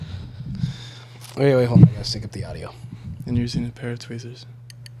Wait, hold on. I gotta sync up the audio. And you're using a pair of tweezers.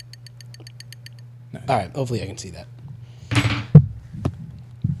 Nice. All right, hopefully I can see that.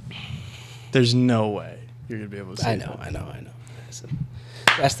 There's no way you're gonna be able to see I know.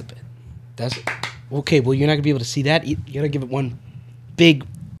 That's the bit. That's okay. Well, you're not gonna be able to see that. You gotta give it one big.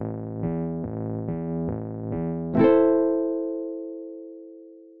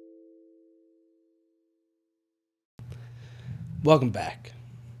 Welcome back.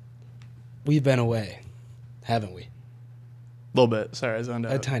 We've been away, haven't we? A little bit. Sorry, I zoned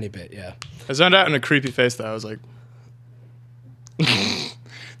out. A tiny bit, yeah. I zoned out in a creepy face, though. I was like... It's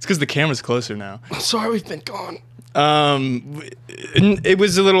because the camera's closer now. Sorry, we've been gone. It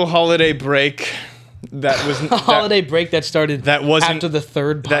was a little holiday break. That was A holiday break that started that wasn't after the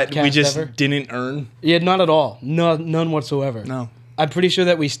third podcast that we just ever. didn't earn. Yeah, not at all. No, none whatsoever. No. I'm pretty sure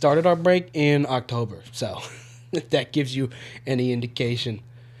that we started our break in October, so if that gives you any indication.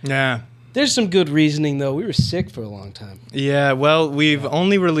 Yeah. There's some good reasoning, though. We were sick for a long time. Yeah, well, we've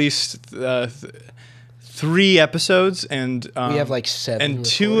only released 3 episodes, and We have like 7 and recorded.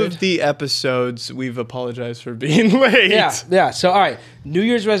 2 of the episodes we've apologized for being late. Yeah. So, all right. New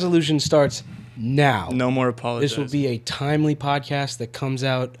Year's resolution starts now. No more apologies. This will be a timely podcast that comes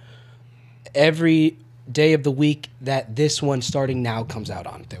out every day of the week that this one starting now comes out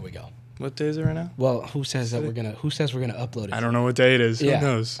on. There we go. What day is it right now? Well, who says we're gonna upload it? I don't know what day it is. Yeah. Who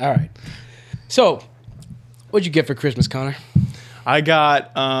knows? All right. So, what'd you get for Christmas, Connor? I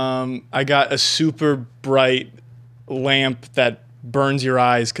got a super bright lamp that burns your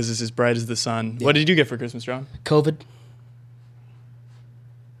eyes because it's as bright as the sun. Yeah. What did you get for Christmas, John? COVID.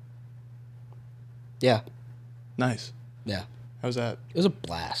 Yeah. Nice. Yeah. How's that? It was a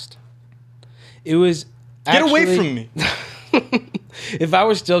blast. It was Get away actually- from me. If I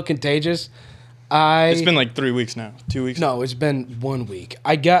was still contagious, It's been like 3 weeks now. 2 weeks. No, it's been 1 week.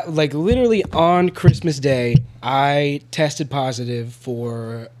 I got, like, literally on Christmas Day, I tested positive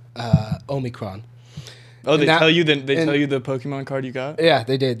for Omicron. Oh, they And tell you the Pokemon card you got? Yeah,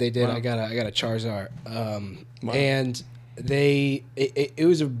 they did. Wow. I got a Charizard. Wow. And it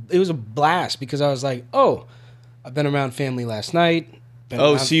was a blast because I was like, oh, I've been around family last night. Been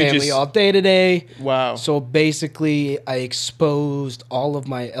Oh, around so you family just- all day today. Wow. So basically, I exposed all of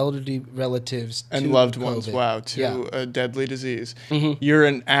my elderly relatives And to loved ones. COVID. Wow. To Yeah. a deadly disease. Mm-hmm. You're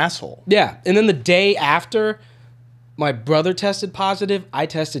an asshole. Yeah, and then the day after, my brother tested positive, I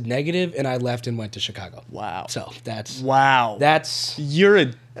tested negative, and I left and went to Chicago. Wow. So that's Wow. where You're a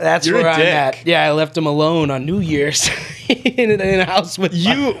I'm dick. at. Yeah, I left him alone on New Year's in a house with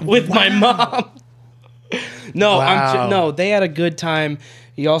my mom. No, Wow. no, they had a good time.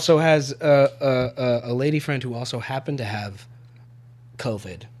 He also has a lady friend who also happened to have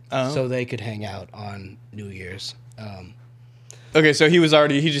COVID, so they could hang out on New Year's. Okay, so he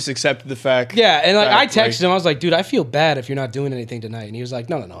just accepted the fact. Yeah, and like I that, texted him, I was like, "Dude, I feel bad if you're not doing anything tonight." And he was like,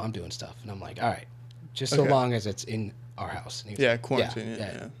 "No, I'm doing stuff." And I'm like, "All right, just so Okay. long as it's in our house." And he was Yeah, like, quarantine.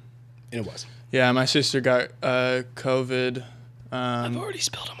 Yeah. And it was. Yeah, my sister got COVID. I've already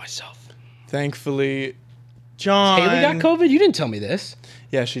spilled on myself. Thankfully, John. Haley got COVID. You didn't tell me this.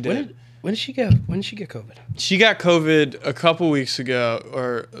 Yeah, she did. When did she get COVID? She got COVID a couple weeks ago,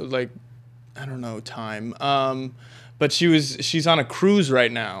 or like, I don't know time. But she's on a cruise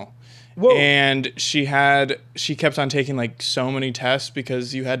right now. Whoa. And she kept on taking like so many tests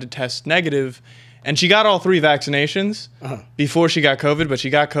because you had to test negative, and she got all 3 vaccinations before she got COVID, but she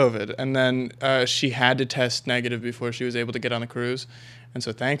got COVID, and then she had to test negative before she was able to get on the cruise, and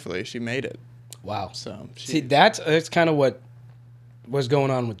so thankfully she made it. Wow. So See, that's kind of what was going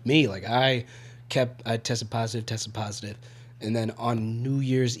on with me. Like I tested positive, and then on New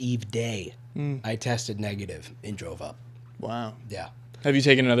Year's Eve day, I tested negative and drove up. Wow. Yeah. Have you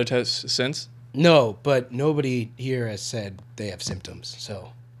taken another test since? No, but nobody here has said they have symptoms.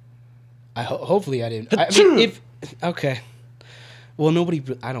 So, hopefully I didn't. I mean, okay. Well, nobody.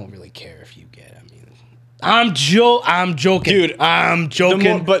 I don't really care if you get. I mean, I'm joking, Dude. I'm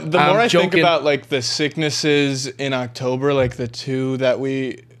joking. The more I think joking. about like the sicknesses in October, like the 2 that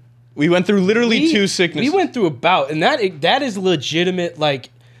we went through, literally 2 sicknesses. We went through a bout, and that is legitimate. Like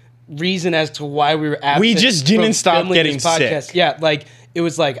reason as to why we were absent. We just didn't from stop filming getting this podcast. sick. Yeah, like it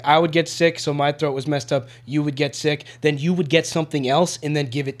was like I would get sick, so my throat was messed up. You would get sick, then you would get something else, and then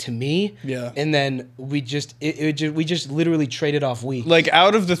give it to me. Yeah. And then we just literally traded off weeks. Like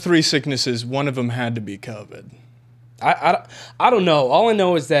out of the 3 sicknesses, one of them had to be COVID. I don't know. All I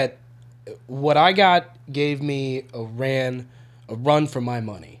know is that what I got gave me a run for my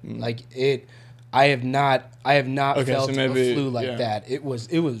money. Like it. I have not Okay, felt so maybe, a flu like yeah. that. It was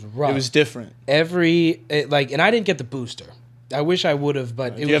rough. It was different. And I didn't get the booster. I wish I would have,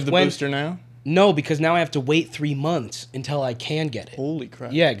 but Do you have the booster now? No, because now I have to wait 3 months until I can get it. Holy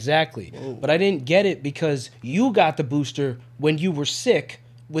crap. Yeah, exactly. Whoa. But I didn't get it because you got the booster when you were sick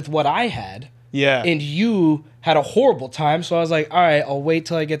with what I had. Yeah. And you had a horrible time. So I was like, all right, I'll wait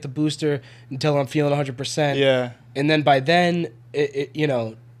till I get the booster until I'm feeling 100%. Yeah. And then by then,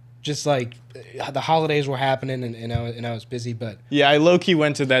 just like the holidays were happening and I was busy. But Yeah, I low-key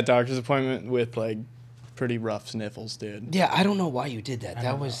went to that doctor's appointment with, like, pretty rough sniffles, dude. yeah, I don't know why you did that.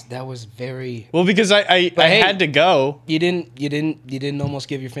 That was very. Well, because I hey, had to go. You didn't almost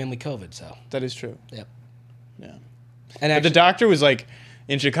give your family COVID, so. That is true. Yep. Yeah. And But the actually, doctor was like,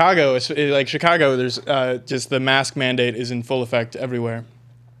 in Chicago, Chicago, there's just the mask mandate is in full effect everywhere.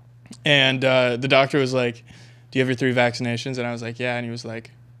 And the doctor was like, do you have your 3 vaccinations? And I was like, yeah. And he was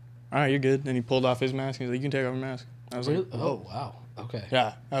like, all right, you're good. And he pulled off his mask. He was like, you can take off your mask. I was really? like, Oh wow. Okay.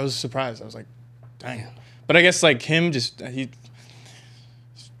 yeah. I was surprised. I was like, dang. But I guess like him, the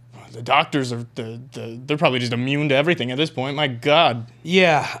doctors are they're probably just immune to everything at this point. My God.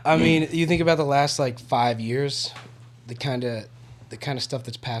 Yeah, I mean, you think about the last like 5 years, the kind of stuff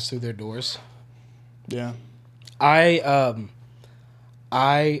that's passed through their doors. Yeah. Did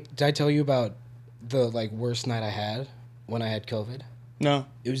I tell you about the like worst night I had when I had COVID? No.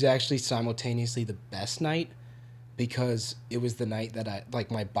 It was actually simultaneously the best night because it was the night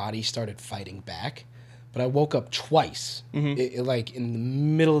that my body started fighting back. But I woke up twice, like in the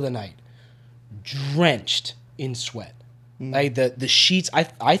middle of the night, drenched in sweat. Like the sheets,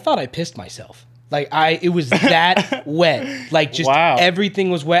 I thought I pissed myself. Like it was that wet. Like just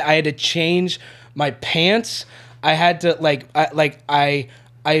everything was wet. I had to change my pants. I had to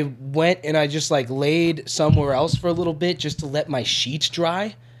I went and I just like laid somewhere else for a little bit just to let my sheets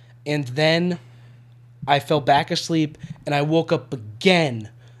dry, and then I fell back asleep and I woke up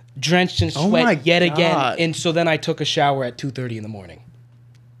again, drenched in sweat again, and so then I took a shower at 2:30 in the morning.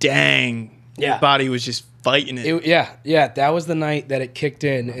 Dang. Yeah. Your body was just fighting it. Yeah. That was the night that it kicked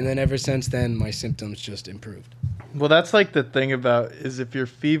in, and then ever since then, my symptoms just improved. Well, that's like the thing about is if you're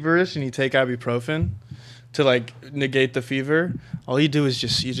feverish and you take ibuprofen to like negate the fever, all you do is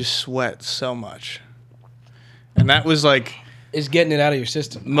you just sweat so much. And that was like It's getting it out of your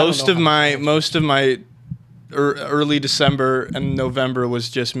system. most of my early December and November was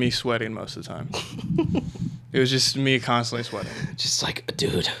just me sweating most of the time. It was just me constantly sweating. Just like,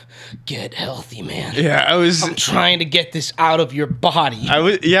 dude, get healthy, man. Yeah, I'm trying to get this out of your body. I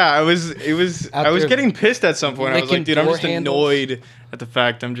was getting pissed at some point. I was like, dude, I'm just annoyed at the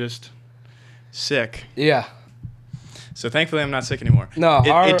fact I'm just sick. Yeah. So thankfully I'm not sick anymore. No,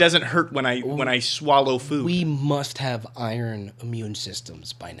 it doesn't hurt when I swallow food. We must have iron immune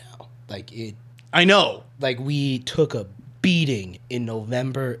systems by now. I know. Like we took a beating in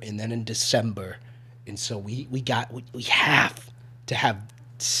November and then in December. And so we have to have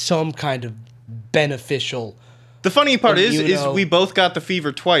some kind of beneficial. The funny part is we both got the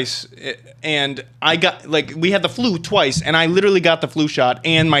fever twice, and I got we had the flu twice, and I literally got the flu shot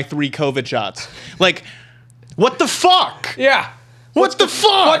and my 3 COVID shots. Like, what the fuck? Yeah. What the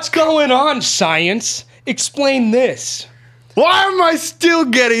fuck? What's going on, science? Explain this. Why am I still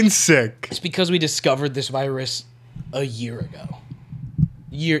getting sick? It's because we discovered this virus a year ago.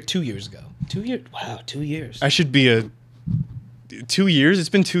 2 years ago. 2 years. Wow, 2 years. I should be 2 years? It's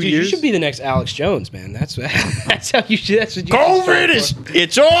been 2 Dude, years? you should be the next Alex Jones, man. That's how you should. That's what you. COVID is.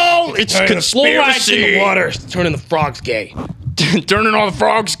 It's conspiracy. Fluoride's in the water, turning the frogs gay. Turning all the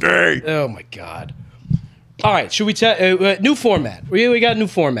frogs gay. Oh my god. All right, should we tell new format? We got a new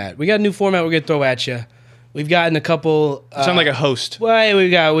format. We got a new format. We're gonna throw at you. We've gotten a couple. You sound like a host. Well,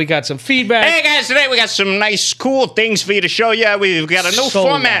 we got some feedback. Hey guys, today we got some nice, cool things for you to show you. We've got a new So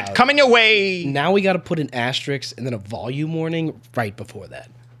format loud. coming your way. Now we got to put an asterisk and then a volume warning right before that.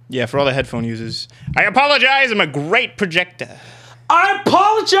 Yeah, for all the headphone users. I apologize. I'm a great projector. I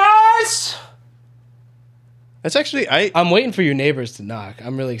apologize. That's actually I'm waiting for your neighbors to knock.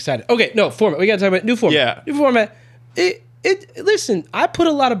 I'm really excited. Okay, no format. We got to talk about new format. Yeah. New format. Listen, I put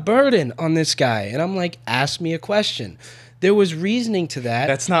a lot of burden on this guy, and I'm like, ask me a question. There was reasoning to that.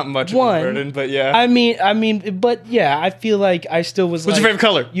 That's not much of a burden, but yeah. I mean, but yeah, I feel like I still was. What's your favorite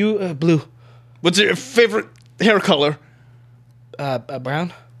color? You blue. What's your favorite hair color?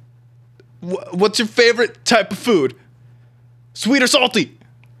 Brown. What's your favorite type of food? Sweet or salty?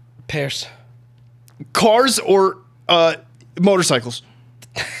 Pears. Cars or motorcycles?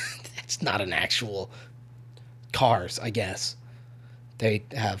 It's not an actual cars, I guess. They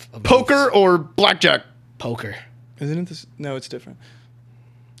have a Poker or blackjack? Poker. Isn't it this? No, it's different.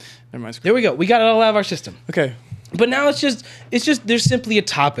 Never mind. There we go. We got it all out of our system. Okay. But now it's just there's simply a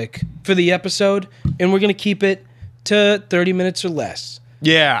topic for the episode, and we're gonna keep it to 30 minutes or less.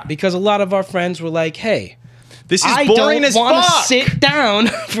 Yeah. Because a lot of our friends were like, hey, This is I boring don't as want to fuck. sit down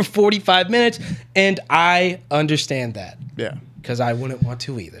for 45 minutes, and I understand that Yeah. because I wouldn't want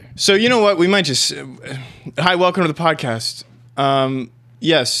to either. So you know what? We might just. Hi, welcome to the podcast.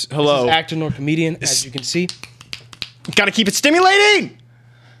 Yes, hello. This is actor nor comedian, as you can see. Got to keep it stimulating.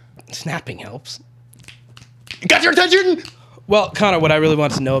 Snapping helps. Got your attention. Well, Connor, what I really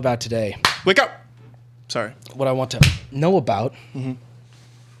want to know about today, Wake up. Sorry. what I want to know about,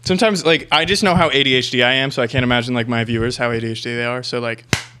 Sometimes, like, I just know how ADHD I am, so I can't imagine, like, my viewers how ADHD they are. So, like,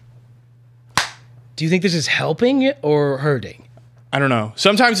 do you think this is helping or hurting? I don't know.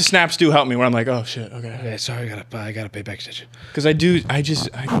 Sometimes the snaps do help me, where I'm like, oh shit, okay. Okay, sorry, I gotta pay back attention. Because I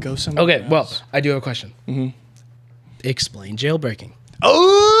go somewhere. Okay, well, else. I do have a question. Explain jailbreaking.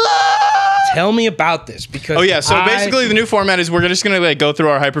 Oh. Tell me about this because Oh yeah, so basically the new format is we're just gonna like go through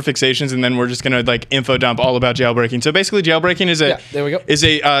our hyperfixations and then we're just gonna like info dump all about jailbreaking. So basically, jailbreaking is there we go.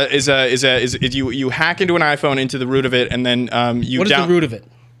 You hack into an iPhone into the root of it and then you what is the root of it?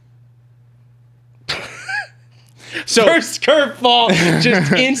 So First curveball,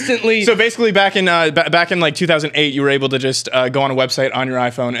 just instantly. so basically back in like 2008, you were able to just go on a website on your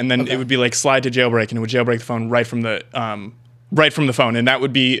iPhone and then it would be like slide to jailbreak and it would jailbreak the phone right from the phone, and that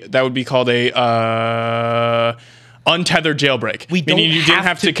would be called a untethered jailbreak. Meaning you didn't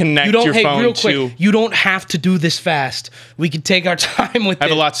have to connect your phone real to. quick, you don't have to do this fast. We can take our time with it. I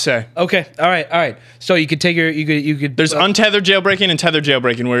have a lot to say. Okay, all right. So you could take you could. There's untethered jailbreaking and tethered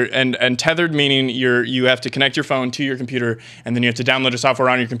jailbreaking, where and tethered meaning you have to connect your phone to your computer, and then you have to download a software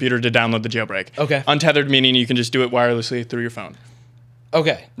on your computer to download the jailbreak. Okay. Untethered meaning you can just do it wirelessly through your phone.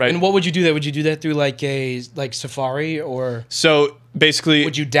 Okay. Right. And what would you do that? Would you do that through like Safari or So basically,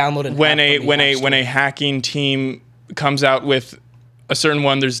 would you download an when app a from the when App a Store? when a hacking team comes out with a certain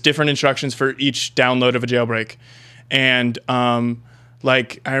one, there's different instructions for each download of a jailbreak, and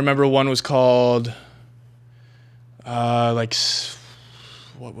like I remember one was called what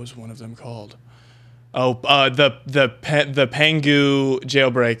was one of them called? Oh, the Pengu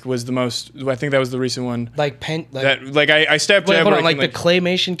jailbreak was the most. I think that was the recent one. like I stepped wait, hold jailbreaking. on, like the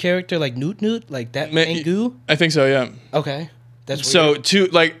claymation character, like Newt, like that Pengu. I think so. Yeah. Okay, that's So weird.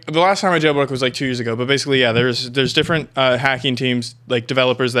 the last time I jailbroke was like 2 years ago, but basically yeah, there's different hacking teams like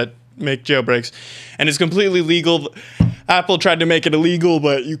developers that make jailbreaks, and it's completely legal. Apple tried to make it illegal,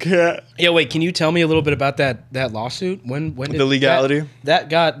 but you can't. Yeah, wait. Can you tell me a little bit about that lawsuit? When did The legality?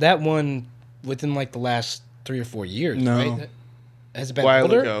 that one within like the last 3 or 4 years? No. Right? Has it been While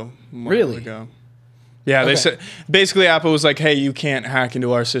older? ago. Really? Ago. Yeah, they Okay. said basically Apple was like, "Hey, you can't hack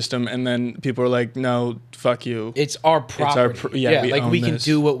into our system," and then people were like, "No, fuck you." It's our property. yeah, we like own we can this.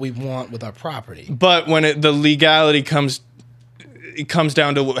 do what we want with our property. But when the legality comes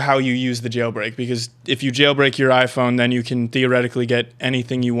down to how you use the jailbreak, because if you jailbreak your iPhone, then you can theoretically get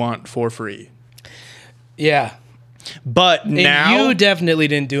anything you want for free. Yeah. But And now, you definitely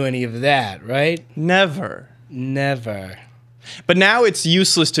didn't do any of that, right? never. Never. But now it's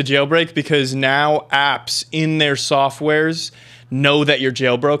useless to jailbreak because now apps in their softwares know that you're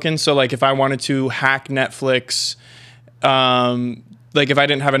jailbroken. So like if I wanted to hack Netflix, like if I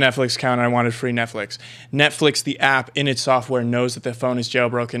didn't have a Netflix account and I wanted free Netflix, the app in its software knows that the phone is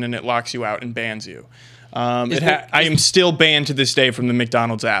jailbroken and it locks you out and bans you. I am still banned to this day from the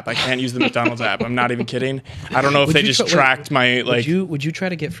McDonald's app. I can't use the McDonald's app. I'm not even kidding. I don't know if Would they you just try- wait, tracked my like. Would you try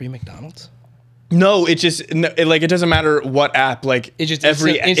to get free McDonald's? No, it just it doesn't matter what app. Like It just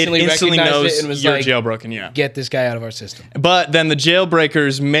instantly recognized knows it and was you're like, jailbroken. Yeah. Get this guy out of our system. But then the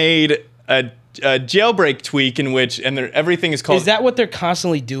jailbreakers made a jailbreak tweak in which everything is called. Is that what they're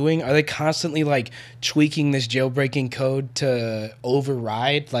constantly doing? Are they constantly like tweaking this jailbreaking code to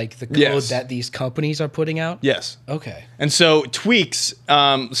override like the code Yes. that these companies are putting out? Yes. Okay. And so tweaks,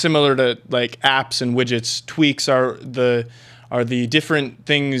 similar to like apps and widgets, tweaks are the different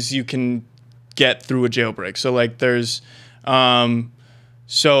things you can get through a jailbreak. So like there's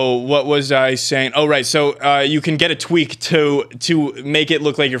so what was I saying? Oh right, so you can get a tweak to make it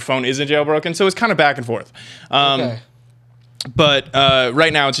look like your phone isn't jailbroken. So it's kind of back and forth. Okay. But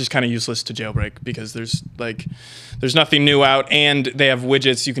right now it's just kind of useless to jailbreak because there's nothing new out, and they have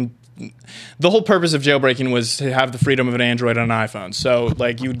widgets you can. The whole purpose of jailbreaking was to have the freedom of an Android on an iPhone. So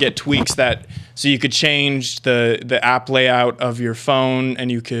like you would get tweaks so you could change the app layout of your phone,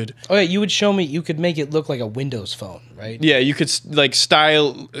 and you could. Oh yeah, you would show me. You could make it look like a Windows phone, right? Yeah, you could like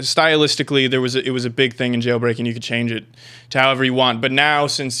stylistically. It was a big thing in jailbreaking. You could change it to however you want. But now,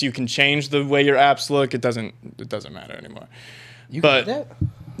 since you can change the way your apps look, it doesn't matter anymore. You But- can do that?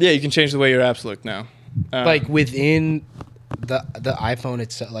 Yeah, you can change the way your apps look now. Like within the iPhone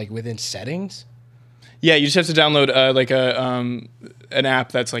itself, like within settings. Yeah, you just have to download an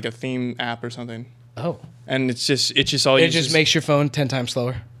app that's like a theme app or something, Oh. and it's just all It you just makes your phone 10 times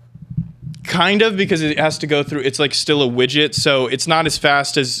slower. kind of, because it has to go through. It's like still a widget, so it's not as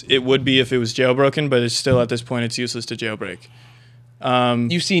fast as it would be if it was jailbroken. But it's still, at this point, it's useless to jailbreak.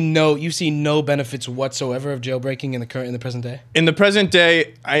 You see no benefits whatsoever of jailbreaking in the present day. In the present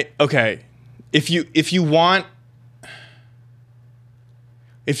day, if you want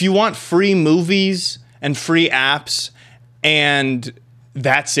free movies and free apps, and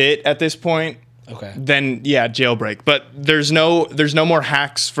that's it at this point, Okay. then yeah, jailbreak. But there's no more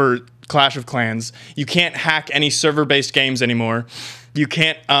hacks for Clash of Clans. You can't hack any server-based games anymore. You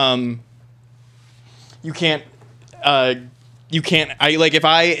can't. If I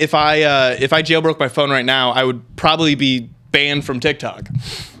jailbroke my phone right now, I would probably be banned from TikTok,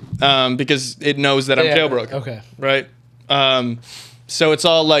 because it knows that I'm jailbroken. Okay. Right. So it's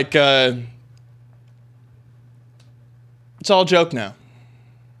all like it's all a joke now.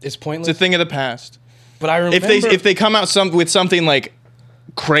 It's pointless. It's a thing of the past. But I remember If they come out with something like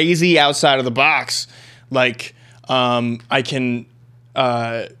crazy outside of the box, like I can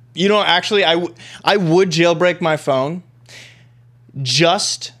actually I would jailbreak my phone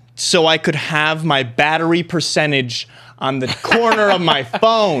just so I could have my battery percentage on the corner of my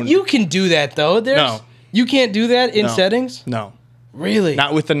phone. You can do that though. No. You can't do that in settings? No. Really?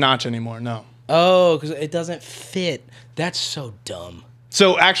 Not with the notch anymore, no. Oh, because it doesn't fit. That's so dumb.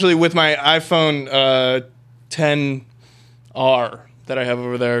 So actually, with my iPhone 10R that I have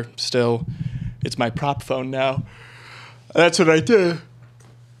over there still, it's my prop phone now. That's what I did.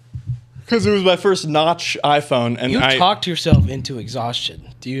 Because it was my first notch iPhone. And You talked yourself into exhaustion.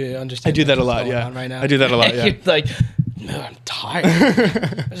 Do you understand? I do that a what's lot, going yeah. on right now? I do that a lot, yeah. You're like, man, I'm tired.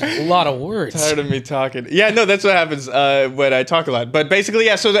 There's a lot of words. Tired of me talking. Yeah, no, that's what happens when I talk a lot. But basically,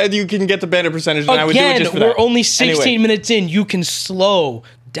 yeah, so that you can get the banner percentage, and I would do it just for that. We're only 16 Anyway, minutes in. You can slow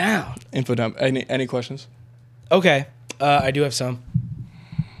down. info dump. Any questions? Okay, I do have some.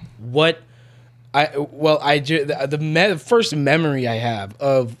 The first memory I have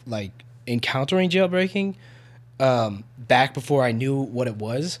of like encountering jailbreaking, back before I knew what it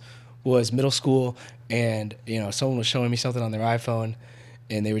was middle school, and someone was showing me something on their iPhone,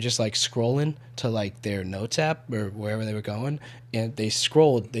 and they were just like scrolling to like their notes app or wherever they were going, and they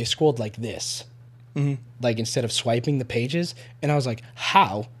scrolled like this, like instead of swiping the pages, and I was like,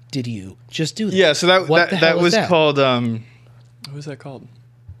 how did you just do that? Yeah, so that was that? called what was that called?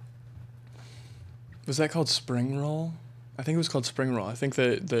 Was that called Spring Roll? I think it was called Spring Roll. I think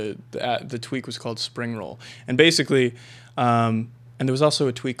the tweak was called Spring Roll. And basically, and there was also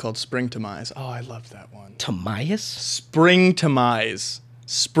a tweak called Spring Tomise. Oh, I loved that one. Tomias? Spring Tomise.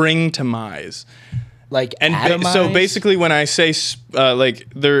 Spring Tomise. Like So basically, when I say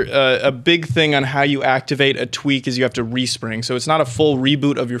a big thing on how you activate a tweak is you have to respring. So it's not a full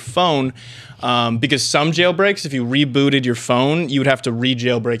reboot of your phone, because some jailbreaks, if you rebooted your phone, you would have to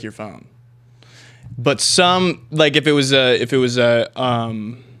re-jailbreak your phone. But some, like if they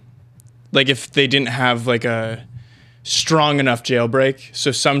didn't have like a strong enough jailbreak,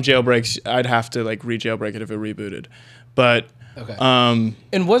 so some jailbreaks I'd have to like re-jailbreak it if it rebooted. But okay. And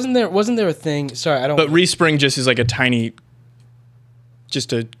wasn't there a thing? Sorry, I don't. But respring just is like a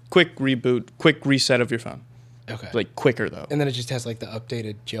quick reboot, quick reset of your phone. Okay. Like quicker though. And then it just has like the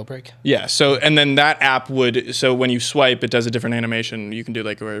updated jailbreak. Yeah. So and then that app so when you swipe, it does a different animation. You can do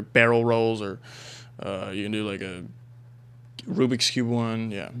like barrel rolls, or you can do like a Rubik's Cube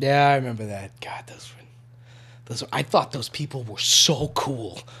one. Yeah. Yeah, I remember that. God, I thought those people were so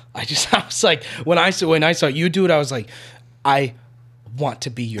cool. I was like, when I saw you do it, I was like, I want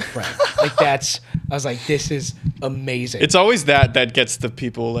to be your friend. I was like, this is amazing. It's always that gets the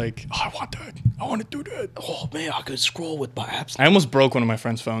people like, oh, I want that. I want to do that. Oh man, I could scroll with my apps. I almost broke one of my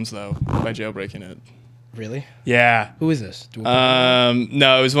friend's phones though by jailbreaking it. Really? Yeah. Who is this? No,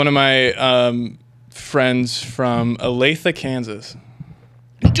 it was one of my friends from Olathe, Kansas.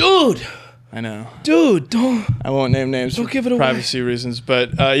 Dude. I know. Dude, don't. I won't name names for give it away. privacy reasons,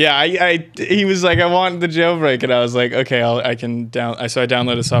 but yeah, he was like, I want the jailbreak, and I was like, okay, so I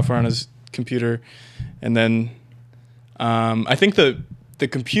downloaded software on his computer, and then I think the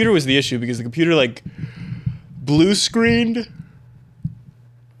computer was the issue because the computer like blue screened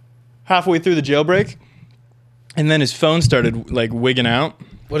halfway through the jailbreak, and then his phone started like wigging out.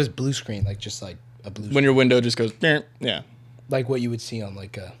 What is blue screen? Like just like a blue screen? When your window just goes, yeah. Like what you would see on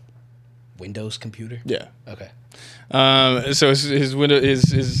like a Windows computer? Yeah. Okay. So his window, his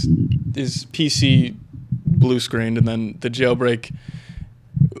PC blue screened, and then the jailbreak.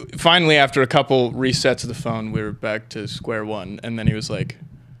 Finally, after a couple resets of the phone, we were back to square one, and then he was like,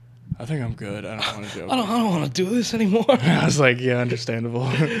 I think I'm good. I don't want to joke. I don't want to do this anymore. I was like, yeah, understandable.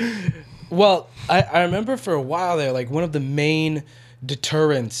 Well, I remember for a while there, like one of the main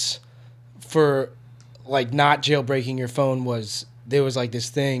deterrents for like not jailbreaking your phone was there was like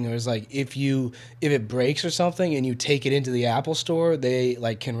this thing. It was like if it breaks or something and you take it into the Apple store, they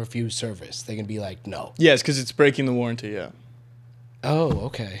like can refuse service. They can be like, no. Yes, because it's breaking the warranty. Yeah. Oh,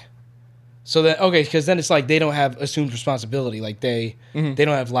 okay. So then, because then it's like they don't have assumed responsibility. Like they don't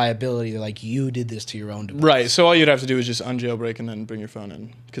have liability. They're like, you did this to your own device. Right. So all you'd have to do is just unjailbreak and then bring your phone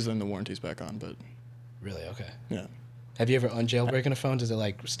in, because then the warranty's back on. But Really? Okay. yeah. Have you ever unjailbroken a phone? Does it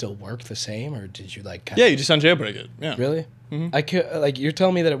like still work the same, or did you like? Yeah, you just unjailbreak it. Yeah. Really? I could like you're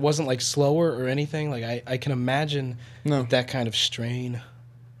telling me that it wasn't like slower or anything. Like I can imagine that kind of strain.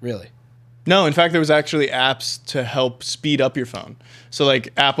 Really? No, in fact, there was actually apps to help speed up your phone. So,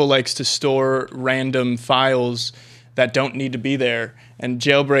 like, Apple likes to store random files that don't need to be there. And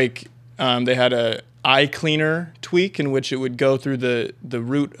Jailbreak, they had a iCleaner tweak in which it would go through the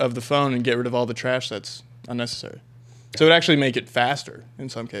root of the phone and get rid of all the trash that's unnecessary. So it would actually make it faster in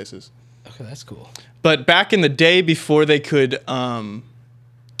some cases. Okay, that's cool. But back in the day before they could... so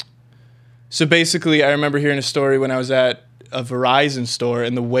basically, I remember hearing a story when I was at a Verizon store,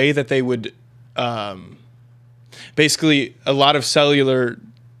 and the way that they would basically a lot of cellular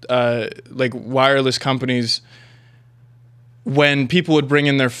like wireless companies, when people would bring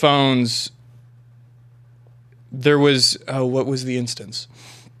in their phones, there was what was the instance?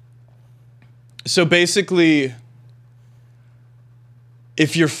 So basically,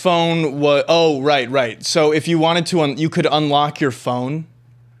 if your phone was right. So if you wanted to, you could unlock your phone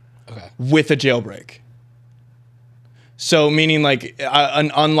with a jailbreak. So meaning like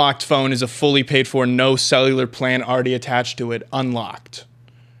an unlocked phone is a fully paid for, no cellular plan already attached to it, unlocked.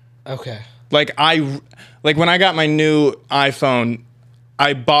 Okay. Like when I got my new iPhone,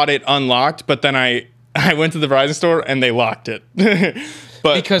 I bought it unlocked, but then I went to the Verizon store and they locked it.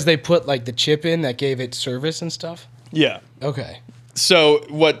 But because they put like the chip in that gave it service and stuff? Yeah. Okay. So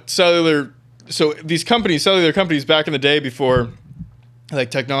cellular companies back in the day before like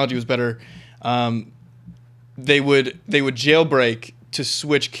technology was better, they would jailbreak to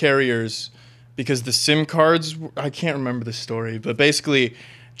switch carriers because the SIM cards, I can't remember the story, but basically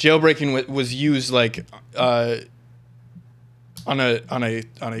jailbreaking was used like on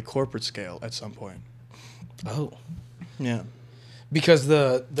a corporate scale at some point. Oh. Yeah. Because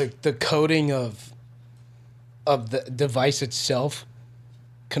the coding of the device itself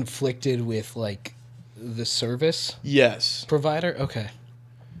conflicted with like the service Yes. provider? Okay.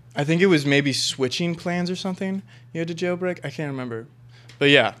 I think it was maybe switching plans or something you had to jailbreak. I can't remember. But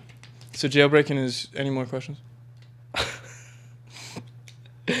yeah. So jailbreaking is... Any more questions?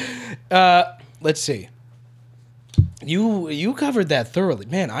 Let's see. You covered that thoroughly.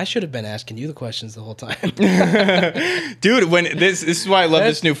 Man, I should have been asking you the questions the whole time. Dude, when this is why I love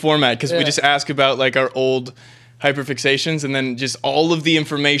this new format, because we just ask about like our old hyperfixations, and then just all of the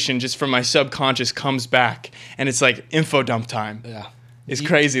information just from my subconscious comes back, and it's like info dump time. Yeah. It's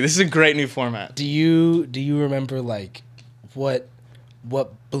crazy. This is a great new format. Do you remember like what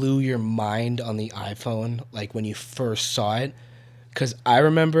blew your mind on the iPhone like when you first saw it? Because I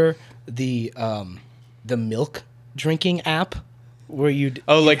remember the milk drinking app where you'd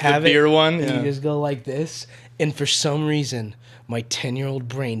like the beer one, and yeah. you just go like this, and for some reason my 10-year-old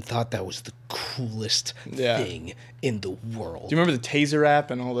brain thought that was the coolest thing in the world. Do you remember the Taser app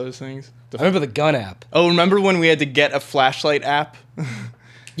and all those things? I remember the gun app. Oh, remember when we had to get a flashlight app?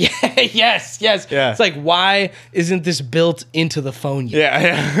 Yeah, yes. Yeah. It's like, why isn't this built into the phone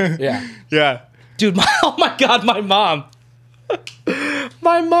yet? Yeah. Yeah. Dude, oh my God, my mom.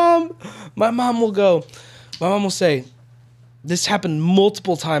 My mom will say, this happened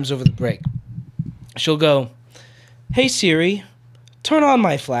multiple times over the break. She'll go, "Hey Siri, turn on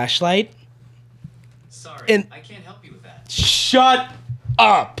my flashlight." Sorry, And- I can't help you with that. Shut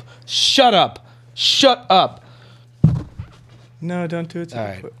up. No, don't do it to All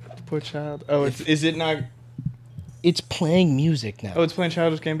the right. poor child. Oh, is it not? It's playing music now. Oh, it's playing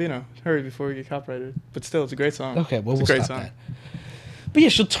Childish Gambino. Hurry before we get copyrighted. But still, it's a great song. Okay, well, it's we'll a great stop song. that. But yeah,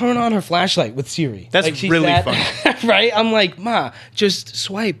 she'll turn on her flashlight with Siri. That's like, she's really fun. Right? I'm like, Ma, just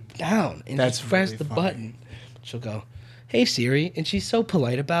swipe down and That's just press really the funny. button. She'll go, "Hey Siri," and she's so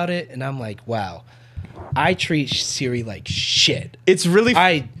polite about it, and I'm like, wow. I treat Siri like shit. It's really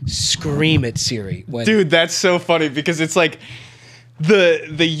I scream at Siri when Dude, that's so funny because it's like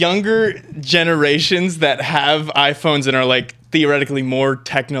the younger generations that have iPhones and are like theoretically more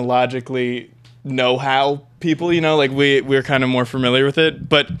technologically know-how people, you know, like we're kind of more familiar with it,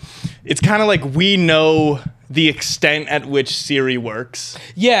 but it's kind of like we know the extent at which Siri works.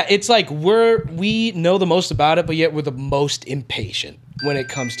 Yeah, it's like we know the most about it, but yet we're the most impatient when it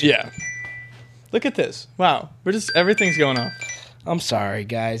comes to Yeah. Look at this. Wow. Everything's going off. I'm sorry,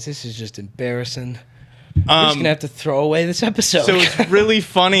 guys. This is just embarrassing. We're just gonna have to throw away this episode. So it's really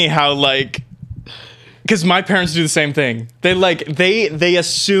funny how like, because my parents do the same thing. They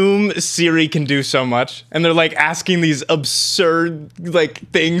assume Siri can do so much, and they're like asking these absurd like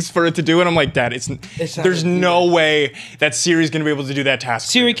things for it to do, and I'm like, Dad, not there's gonna do no way that Siri's gonna be able to do that task.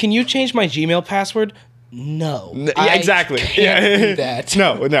 Siri, can you change my Gmail password? No. Yeah, exactly. I can't do that.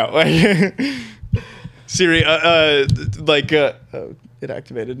 No. Siri, it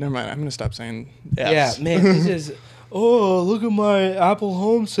activated. Never mind. I'm gonna stop saying F's. Yeah, man, this is. Oh, look at my Apple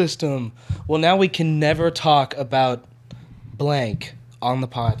Home system. Well, now we can never talk about blank on the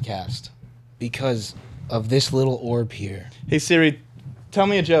podcast because of this little orb here. Hey Siri, tell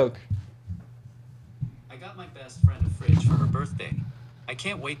me a joke. I got my best friend a fridge for her birthday. I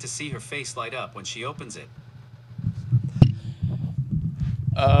can't wait to see her face light up when she opens it.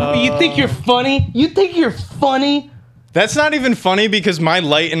 You think you're funny? You think you're funny? That's not even funny because my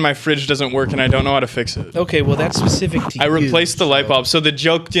light in my fridge doesn't work and I don't know how to fix it. Okay, well that's specific to you. I replaced the light bulb, so the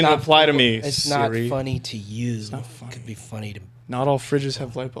joke didn't apply to me. It's Siri. not funny to you. It's not funny. It could be funny to. Not all fridges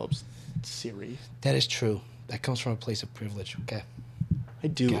have light bulbs. Siri. That is true. That comes from a place of privilege. Okay. I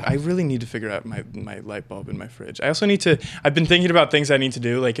do. God. I really need to figure out my light bulb in my fridge. I also need to. I've been thinking about things I need to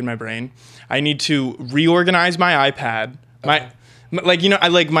do, like in my brain. I need to reorganize my iPad. My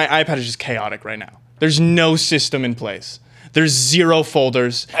iPad is just chaotic right now. There's no system in place. There's 0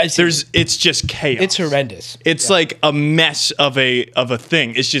 folders. It's just chaos. It's horrendous. It's like a mess of a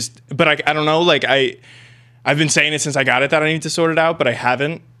thing. It's just, but I don't know. Like I've been saying it since I got it that I need to sort it out, but I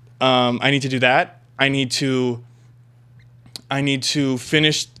haven't. I need to do that. I need to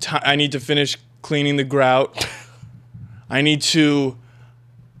finish cleaning the grout. I need to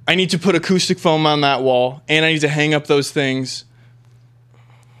put acoustic foam on that wall, and I need to hang up those things.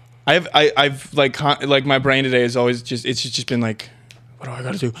 I've my brain today is always just been like, what do I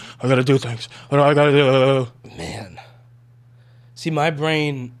gotta do? I gotta do things. What do I gotta do? Man. See, my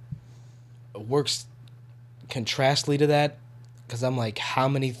brain works contrastly to that because I'm like, how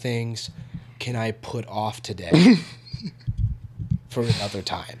many things can I put off today for another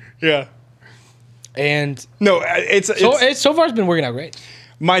time? Yeah. And No, so far it's been working out great.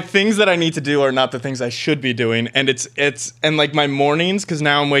 my things that I need to do are not the things I should be doing, and and like my mornings, because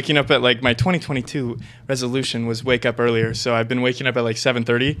now I'm waking up at like my 2022 resolution was wake up earlier, so I've been waking up at like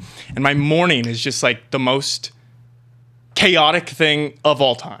 7:30, and my morning is just like the most chaotic thing of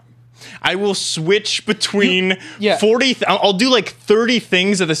all time. I will switch between 40. I'll do like 30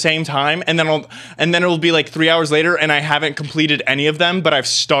 things at the same time, and then it'll be like 3 hours later, and I haven't completed any of them, but I've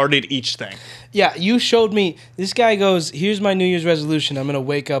started each thing. Yeah, you showed me. This guy goes, "Here's my New Year's resolution. I'm gonna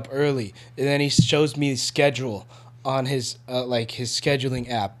wake up early," and then he shows me the schedule on his his scheduling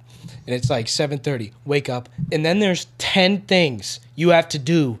app, and it's like 7:30. Wake up, and then there's 10 things you have to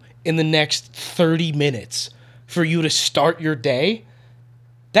do in the next 30 minutes for you to start your day.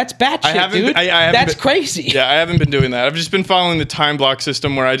 That's batshit, dude. That's crazy. Yeah, I haven't been doing that. I've just been following the time block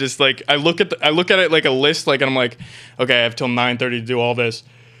system where I just like I look at it like a list, like, and I'm like, okay, I have till 9:30 to do all this.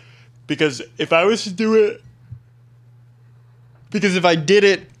 Because if I was to do it, if I did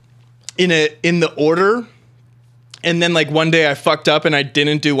it in the order, and then like one day I fucked up and I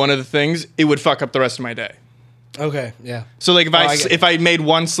didn't do one of the things, it would fuck up the rest of my day. Okay, yeah. So like if I made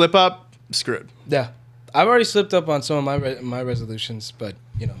one slip up, screwed. Yeah, I've already slipped up on some of my resolutions, but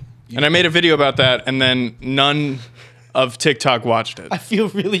you know. And I made a video about that, and then none of TikTok watched it. I feel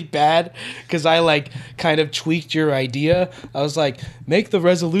really bad because I like kind of tweaked your idea. I was like, make the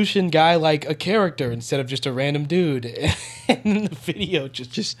resolution guy like a character instead of just a random dude. And the video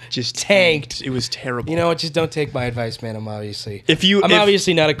just tanked. It was terrible. You know what? Just don't take my advice, man. I'm obviously I'm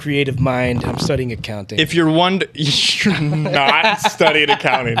obviously not a creative mind. I'm studying accounting. If you're you're not studying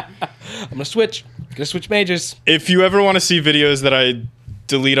accounting. I'm gonna switch majors. If you ever want to see videos that I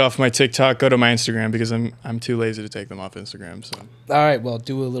delete off my TikTok, go to my Instagram because I'm too lazy to take them off Instagram. So all right, well,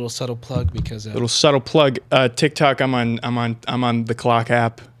 do a little subtle plug because little subtle plug. TikTok, I'm on the Clock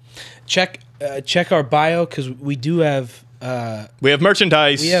app. Check our bio because we do have we have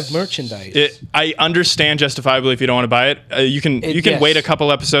merchandise. We have merchandise. I understand justifiably if you don't want to buy it. You can wait a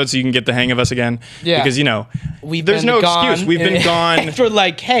couple episodes so you can get the hang of us again. Yeah, because there's no gone, excuse. We've been gone. For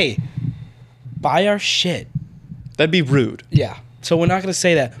like, hey, buy our shit. That'd be rude. Yeah. So we're not going to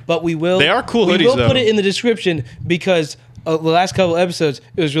say that, but we will. They are cool hoodies, We will though. put it in the description because the last couple episodes,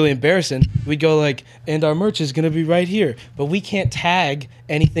 it was really embarrassing. We'd go like, and our merch is going to be right here. But we can't tag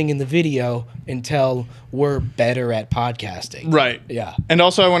anything in the video until we're better at podcasting. Right. Yeah. And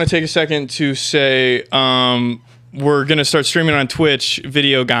also, I want to take a second to say we're going to start streaming on Twitch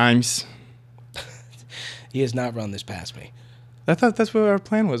video games. He has not run this past me. I thought that's what our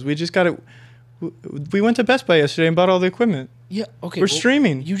plan was. We just got it. We went to Best Buy yesterday and bought all the equipment. Yeah, okay. We're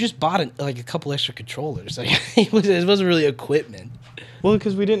streaming. You just bought like a couple extra controllers. Like, it wasn't really equipment. Well,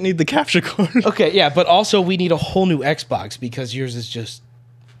 because we didn't need the capture card. Okay, yeah, but also we need a whole new Xbox because yours is just...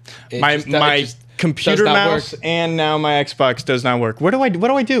 My computer mouse and now my Xbox does not work. What do I do?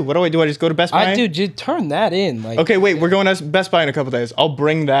 I just go to Best Buy? Dude, turn that in. Like, Okay, wait. We're going to Best Buy in a couple days. I'll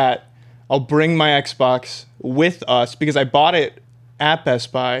bring that. I'll bring my Xbox with us because I bought it at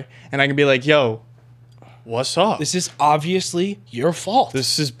Best Buy, and I can be like, "Yo, what's up? this is obviously your fault.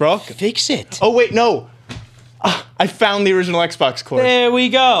 This is broken." Fix it. Oh wait, no. I found the original Xbox cord. There we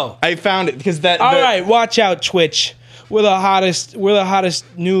go. I found it because that. All right, watch out, Twitch. We're the hottest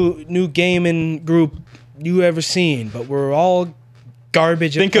new gaming group you ever seen, but we're all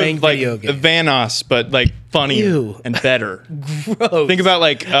garbage at Think playing of like video games. Vanoss, but like funnier Ew. and better. Gross. Think about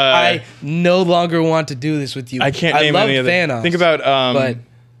like. I no longer want to do this with you. I can't name love any of them. Thanos, Think about but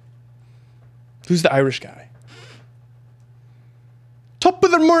who's the Irish guy? Top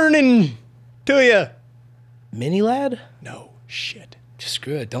of the morning to you. Mini Lad? No shit. Just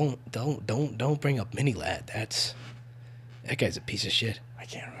screw it. Don't bring up Mini Lad. That guy's a piece of shit. I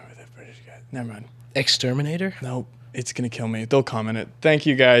can't remember that British guy. Never mind. Exterminator? Nope. It's gonna kill me. They'll comment it. Thank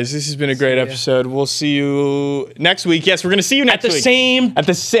you guys. This has been a great episode. We'll see you next week. Yes, we're gonna see you next week. At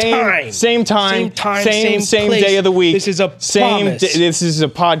the same time. Same Same place. day of the week. This is a promise. This is a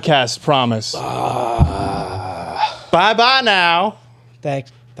podcast promise. Bye bye now. Thank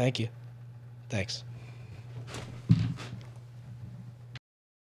you. Thanks.